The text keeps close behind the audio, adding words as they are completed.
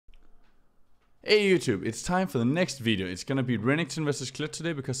Hey YouTube, it's time for the next video. It's gonna be Renekton versus Kayle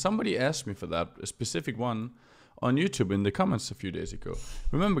today because somebody asked me for that, a specific one on YouTube in the comments a few days ago.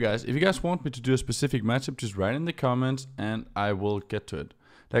 Remember guys, if you guys want me to do a specific matchup, just write in the comments and I will get to it.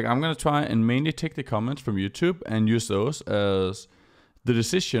 Like I'm gonna try and mainly take the comments from YouTube and use those as the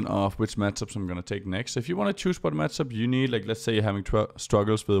decision of which matchups I'm gonna take next. So if you want to choose what matchup you need, like let's say you're having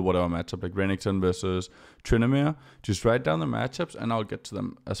struggles with whatever matchup, like Renekton versus Tryndamere, just write down the matchups and I'll get to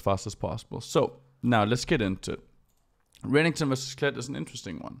them as fast as possible. So now let's get into it. Renekton versus Kayle is an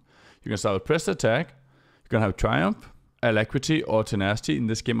interesting one. You can start with press attack. You're gonna have Triumph, Alacrity, or Tenacity. In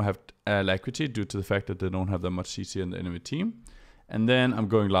this game I have Alacrity due to the fact that they don't have that much CC in the enemy team. And then I'm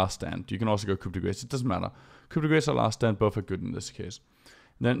going Last Stand. You can also go Coup de Grace, it doesn't matter. Coup de Grace or Last Stand, both are good in this case.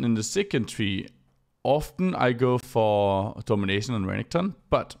 Then in the second tree, often I go for Domination and Renekton,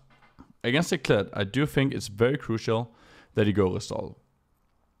 but against the Kayle, I do think it's very crucial that you go Restall.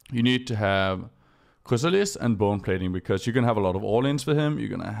 You need to have Chrysalis and Bone Plating because you're going to have a lot of all-ins with him. You're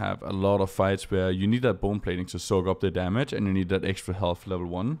going to have a lot of fights where you need that Bone Plating to soak up the damage and you need that extra health level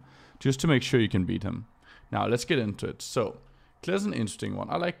 1 just to make sure you can beat him. Now let's get into it. So Kayle's an interesting one.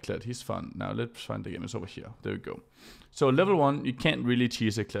 I like Kayle, he's fun. Now let's find the game, it's over here. There we go. So level 1, you can't really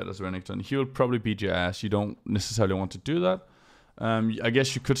cheese a Kayle as Renekton. He will probably beat your ass. You don't necessarily want to do that. I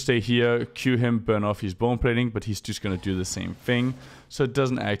guess you could stay here, Q him, burn off his Bone Plating, but he's just going to do the same thing. So it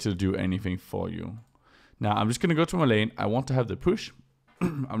doesn't actually do anything for you. Now I'm just going to go to my lane. I want to have the push.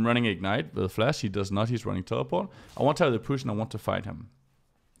 I'm running Ignite with Flash. He does not. He's running Teleport. I want to have the push and I want to fight him.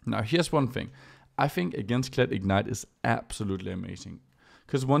 Now here's one thing. I think against Kayle, Ignite is absolutely amazing.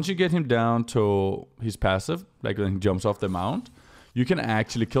 Because once you get him down to his passive, like when he jumps off the mount, you can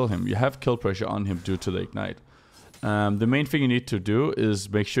actually kill him. You have kill pressure on him due to the Ignite. The main thing you need to do is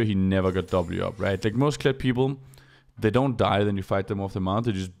make sure he never got W up, right? Like most Kayle people, they don't die then you fight them off the mount.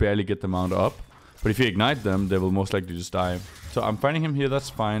 They just barely get the mount up. But if you ignite them, they will most likely just die. So I'm fighting him here, that's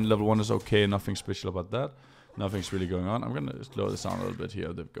fine. Level 1 is okay, nothing special about that. Nothing's really going on. I'm going to just lower this down a little bit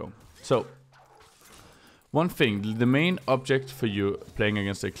here. There we go. So one thing, the main object for you playing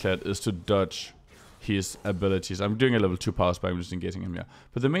against a Kayle is to dodge his abilities. I'm doing a level 2 power spike, I'm just engaging him here.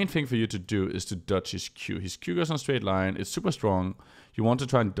 But the main thing for you to do is to dodge his Q. His Q goes on a straight line, it's super strong. You want to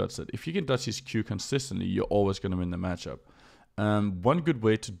try and dodge that. If you can dodge his Q consistently, you're always going to win the matchup. One good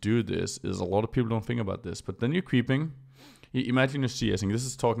way to do this is, a lot of people don't think about this, but then you're creeping. Imagine you're CSing. This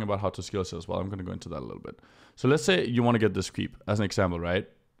is talking about how to skill set as well. I'm going to go into that a little bit. So let's say you want to get this creep as an example, right?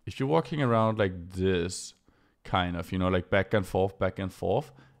 If you're walking around like this, kind of, you know, like back and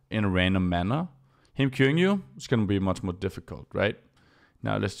forth in a random manner, him queuing you is going to be much more difficult, right?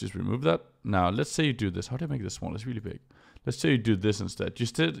 Now let's just remove that. Now let's say you do this. How do I make this small? It's really big. Let's say you do this instead.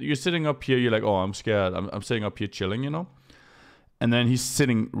 You're sitting up here. You're like, oh, I'm scared. I'm sitting up here chilling, you know? And then he's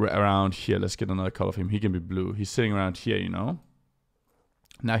sitting around here. Let's get another color of him. He can be blue. He's sitting around here, you know?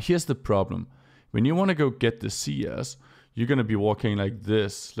 Now here's the problem. When you want to go get the CS, you're going to be walking like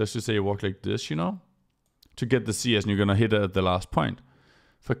this. Let's just say you walk like this, you know? To get the CS, and you're going to hit it at the last point.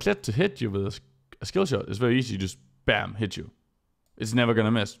 For Kayle to hit you with a skill shot, it's very easy. Just bam, hit you. It's never going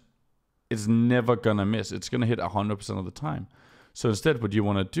to miss. It's never going to miss. It's going to hit 100% of the time. So instead, what you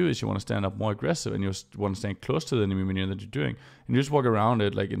want to do is you want to stand up more aggressive and you want to stand close to the enemy minion that you're doing. And you just walk around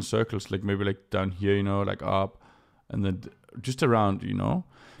it like in circles, like maybe like down here, you know, like up. And then just around, you know.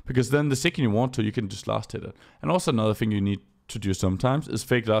 Because then the second you want to, you can just last hit it. And also another thing you need to do sometimes is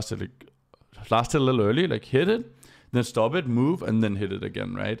fake last hit. Like, last hit a little early, like hit it, then stop it, move, and then hit it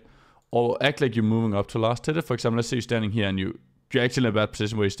again, right? Or act like you're moving up to last hit it. For example, let's say you're standing here and you're actually in a bad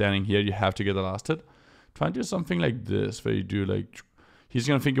position where you're standing here, you have to get the last hit. Try and do something like this, where you do like, he's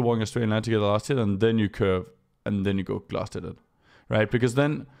going to think you're walking a straight line to get the last hit, and then you curve, and then you go last hit it, right? Because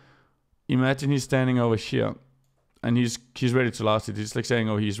then, imagine he's standing over here, and he's ready to last hit. He's like saying,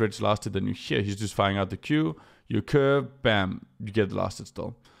 oh, he's ready to last hit, then you here, he's just firing out the Q, you curve, bam, you get the last hit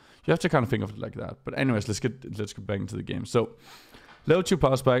still. You have to kind of think of it like that. But anyways, let's get back into the game. So, level 2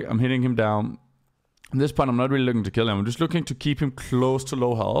 power spike, I'm hitting him down. At this point, I'm not really looking to kill him. I'm just looking to keep him close to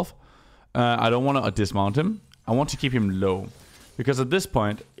low health. I don't want to dismount him. I want to keep him low. Because at this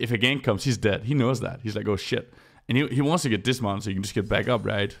point, if a gank comes, he's dead. He knows that. He's like, oh shit. And he wants to get dismounted so you can just get back up,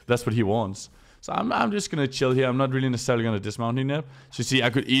 right? That's what he wants. So I'm just going to chill here. I'm not really necessarily going to dismount him yet. So you see, I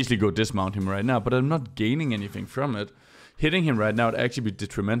could easily go dismount him right now, but I'm not gaining anything from it. Hitting him right now would actually be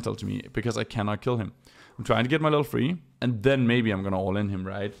detrimental to me because I cannot kill him. I'm trying to get my level free, and then maybe I'm going to all-in him,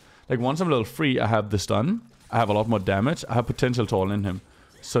 right? Like once I'm level free, I have the stun. I have a lot more damage. I have potential to all-in him.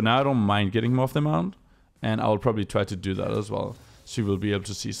 So now I don't mind getting him off the mount, and I'll probably try to do that as well. So you will be able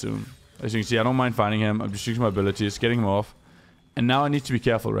to see soon. As you can see, I don't mind finding him. I'm just using my abilities, getting him off. And now I need to be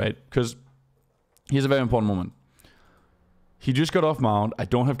careful, right? Because here's a very important moment. He just got off mount. I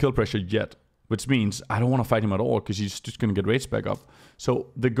don't have kill pressure yet, which means I don't want to fight him at all because he's just going to get rage back up. So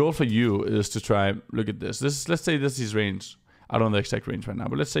the goal for you is to try, look at this. Let's say this is his range. I don't know the exact range right now,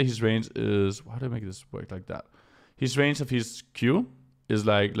 but let's say his range is, how do I make this work like that? His range of his Q is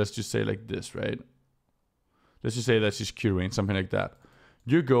like, let's just say like this, right? Let's just say that's his Q range, something like that.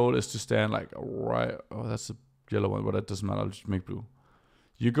 Your goal is to stand like right, oh, that's a yellow one, but that doesn't matter, I'll just make blue.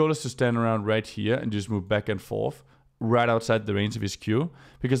 Your goal is to stand around right here and just move back and forth, right outside the range of his Q,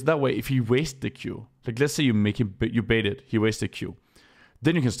 because that way, if he wastes the Q, like let's say you make him, you bait it, he wastes the Q,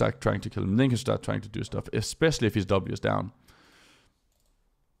 then you can start trying to kill him, then you can start trying to do stuff, especially if his W is down.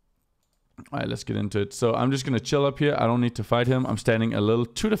 Alright, let's get into it. So I'm just going to chill up here. I don't need to fight him. I'm standing a little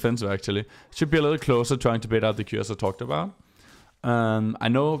too defensive, actually. Should be a little closer, trying to bait out the Q as I talked about. I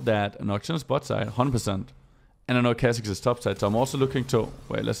know that Nocturne is bot side, 100%. And I know Kha'Zix is top side, so I'm also looking to...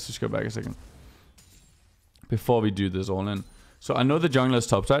 Wait, let's just go back a second. Before we do this all in. So I know the jungler is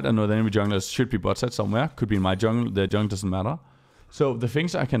top side. I know the enemy jungler should be bot side somewhere. Could be in my jungle. Their jungle doesn't matter. So the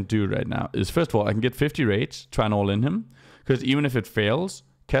things I can do right now is, first of all, I can get 50 rage, try and all in him. Because even if it fails...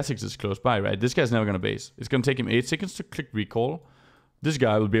 Kha'Zix is close by, right? This guy's never going to base. It's going to take him 8 seconds to click recall. This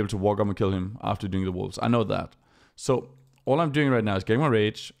guy will be able to walk up and kill him after doing the wolves. I know that. So all I'm doing right now is getting my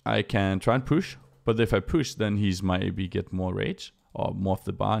rage. I can try and push, but if I push, then he's maybe get more rage or more of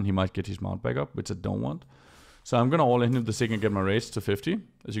the bar, and he might get his mount back up, which I don't want. So I'm going to all in him the second I get my rage to 50.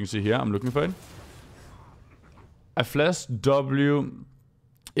 As you can see here, I'm looking for it. I flash W...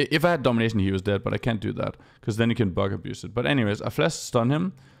 If I had domination, he was dead, but I can't do that because then you can bug abuse it. But anyways, I flash stun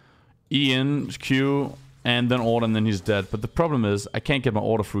him, E in, Q, and then order, and then he's dead. But the problem is I can't get my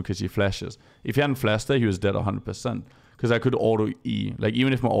order through because he flashes. If he hadn't flashed there, he was dead 100% because I could auto E. Like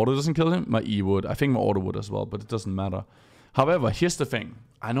even if my order doesn't kill him, my E would. I think my order would as well, but it doesn't matter. However, here's the thing.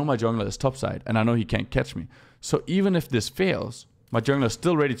 I know my jungler is topside, and I know he can't catch me. So even if this fails, my jungler is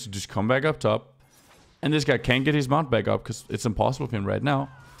still ready to just come back up top, and this guy can't get his mount back up because it's impossible for him right now.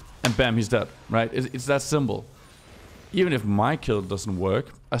 And bam, he's dead, right? It's that simple. Even if my kill doesn't work,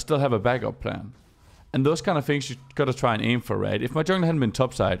 I still have a backup plan. And those kind of things you gotta try and aim for, right? If my jungler hadn't been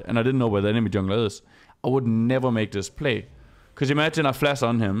topside and I didn't know where the enemy jungler is, I would never make this play. Because imagine I flash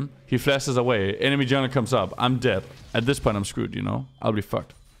on him, he flashes away, enemy jungler comes up, I'm dead. At this point I'm screwed, you know? I'll be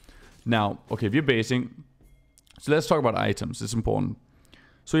fucked. Now, okay, if you're basing... So let's talk about items, it's important.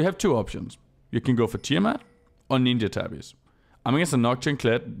 So you have two options. You can go for Tiamat or Ninja Tabbies. I'm against a Nocturne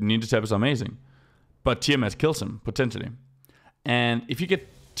Kled, Ninja Tab is amazing. But Tiamat kills him, potentially. And if you get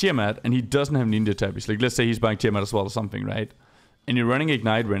Tiamat and he doesn't have Ninja Tabbies, like let's say he's buying Tiamat as well or something, right? And you're running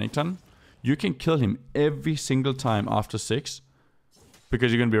Ignite Renekton, you can kill him every single time after 6.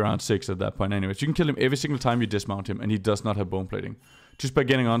 Because you're going to be around 6 at that point anyways. You can kill him every single time you dismount him and he does not have bone plating. Just by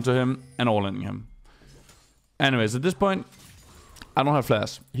getting onto him and all-inning him. Anyways, at this point, I don't have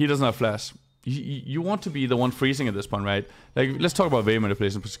flash. He doesn't have flash. You want to be the one freezing at this point, right? Like, let's talk about wave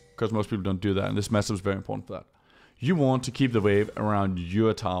manipulation because most people don't do that, and this matchup is very important for that. You want to keep the wave around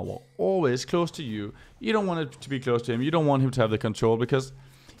your tower, always close to you. You don't want it to be close to him. You don't want him to have the control because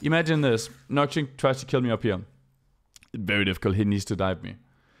imagine this. Nocturne tries to kill me up here. Very difficult. He needs to dive me.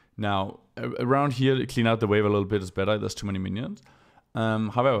 Now, around here, clean out the wave a little bit is better. There's too many minions.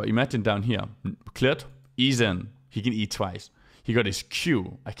 However, imagine down here. Kled, ease in. He can eat twice. He got his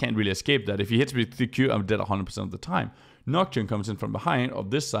Q. I can't really escape that. If he hits me with the Q, I'm dead 100% of the time. Nocturne comes in from behind,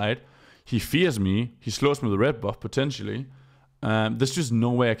 of this side. He fears me. He slows me with a red buff, potentially. There's just no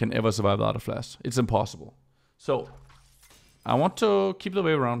way I can ever survive without a flash. It's impossible. So, I want to keep the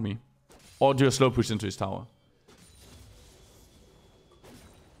wave around me. Or do a slow push into his tower.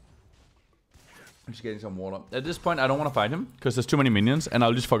 I'm just getting some water. At this point, I don't want to fight him, because there's too many minions, and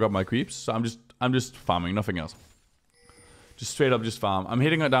I'll just fuck up my creeps. So I'm just farming, nothing else. Just straight up just farm. I'm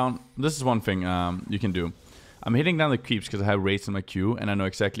hitting it down. This is one thing you can do. I'm hitting down the creeps because I have rates in my Q, and I know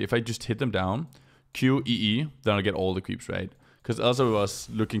exactly if I just hit them down, Q, EE, then I'll get all the creeps, right? Because also I was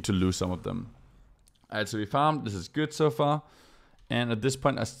looking to lose some of them. Alright, so we farmed. This is good so far. And at this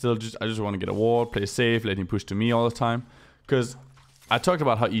point, I just want to get a ward, play safe, let him push to me all the time. Because I talked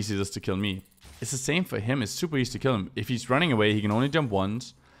about how easy it is to kill me. It's the same for him. It's super easy to kill him. If he's running away, he can only jump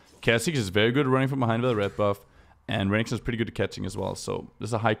once. Kha'Zix is very good at running from behind with a red buff. And Renekton is pretty good at catching as well, so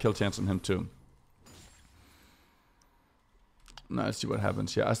there's a high kill chance on him too. Now let's see what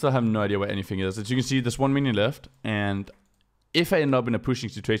happens here. I still have no idea where anything is. As you can see, there's one minion left, and if I end up in a pushing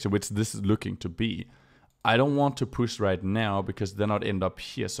situation, which this is looking to be, I don't want to push right now because then I'd end up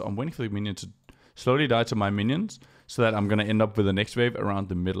here. So I'm waiting for the minion to slowly die to my minions so that I'm going to end up with the next wave around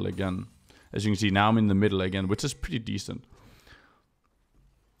the middle again. As you can see, now I'm in the middle again, which is pretty decent.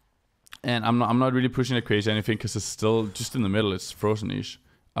 And I'm not really pushing it crazy or anything because it's still just in the middle. It's frozen-ish.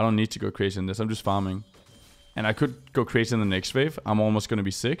 I don't need to go crazy in this. I'm just farming. And I could go crazy in the next wave. I'm almost going to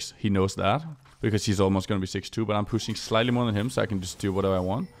be 6. He knows that because he's almost going to be 6 too. But I'm pushing slightly more than him so I can just do whatever I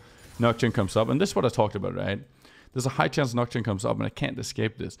want. Nocturne comes up. And this is what I talked about, right? There's a high chance Nocturne comes up and I can't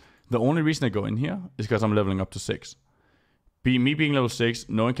escape this. The only reason I go in here is because I'm leveling up to 6. Me being level 6,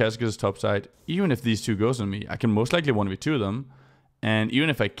 knowing Kazakhstan is top side, even if these two goes on me, I can most likely 1v2 them. And even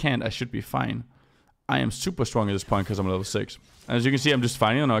if I can't, I should be fine. I am super strong at this point because I'm level 6. And as you can see, I'm just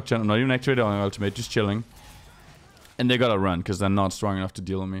fighting on Nocturne. I'm not even activated on ultimate, just chilling. And they gotta run because they're not strong enough to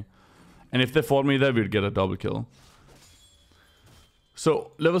deal with me. And if they fought me there, we'd get a double kill.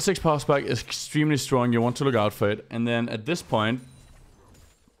 So level 6 power spike is extremely strong. You want to look out for it. And then at this point,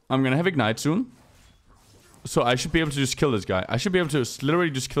 I'm gonna have Ignite soon. So I should be able to just kill this guy. I should be able to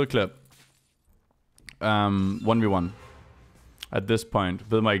literally just kill Clip. 1v1. At this point,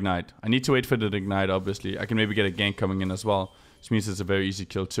 with my Ignite. I need to wait for the Ignite, obviously. I can maybe get a gank coming in as well. Which means it's a very easy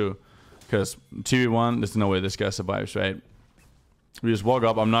kill too. Because 2v1, there's no way this guy survives, right? We just walk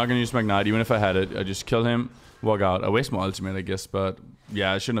up. I'm not going to use my Ignite, even if I had it. I just kill him, walk out. I waste my ultimate, I guess. But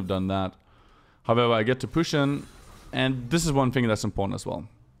yeah, I shouldn't have done that. However, I get to push in. And this is one thing that's important as well.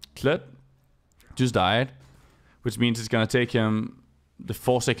 Clit just died. Which means it's going to take him the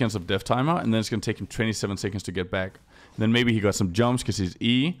 4 seconds of death timer. And then it's going to take him 27 seconds to get back. Then maybe he got some jumps because he's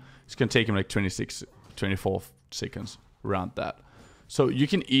E. It's going to take him like 26, 24 seconds around that. So you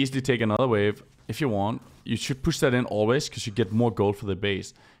can easily take another wave if you want. You should push that in always because you get more gold for the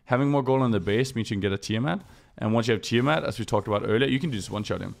base. Having more gold on the base means you can get a Tiamat. And once you have Tiamat, as we talked about earlier, you can just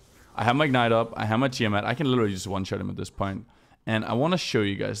one-shot him. I have my Ignite up. I have my Tiamat. I can literally just one-shot him at this point. And I want to show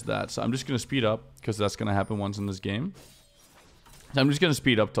you guys that. So I'm just going to speed up because that's going to happen once in this game. So I'm just going to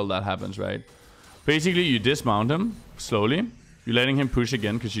speed up till that happens, right? Basically, you dismount him slowly. You're letting him push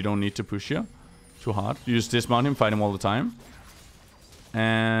again because you don't need to push here too hard. You just dismount him, fight him all the time.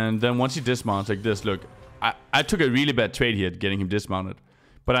 And then once he dismounts like this, look, I took a really bad trade here getting him dismounted.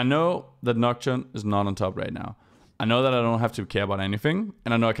 But I know that Nocturne is not on top right now. I know that I don't have to care about anything.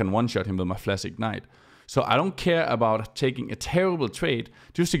 And I know I can one-shot him with my Flash Ignite. So I don't care about taking a terrible trade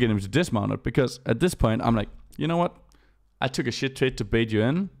just to get him to dismount it. Because at this point, I'm like, you know what? I took a shit trade to bait you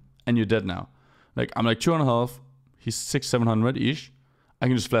in. And you're dead now. Like, I'm like 2.5 health. He's 600-700-ish. I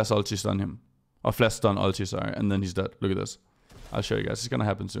can just flash ulti stun him. Or flash stun ulti, sorry. And then he's dead. Look at this. I'll show you guys. It's gonna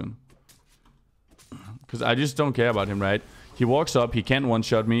happen soon. Because I just don't care about him, right? He walks up. He can't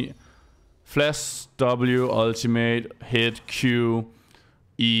one-shot me. Flash, W, ultimate, hit, Q,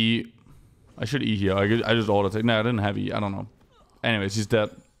 E. I should E here. I just auto-take. No, I didn't have E. I don't know. Anyways, he's dead.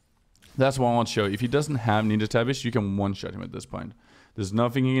 That's what I want to show you. If he doesn't have Ninja Tabish, you can one-shot him at this point. There's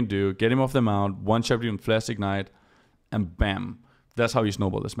nothing you can do. Get him off the mount, one-shot him, Flash Ignite, and bam. That's how you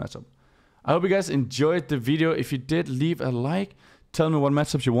snowball this matchup. I hope you guys enjoyed the video. If you did, leave a like. Tell me what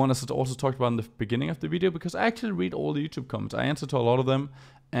matchups you want, as I also talked about in the beginning of the video, because I actually read all the YouTube comments. I answer to a lot of them,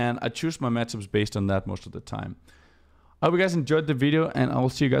 and I choose my matchups based on that most of the time. I hope you guys enjoyed the video, and I will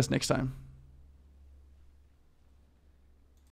see you guys next time.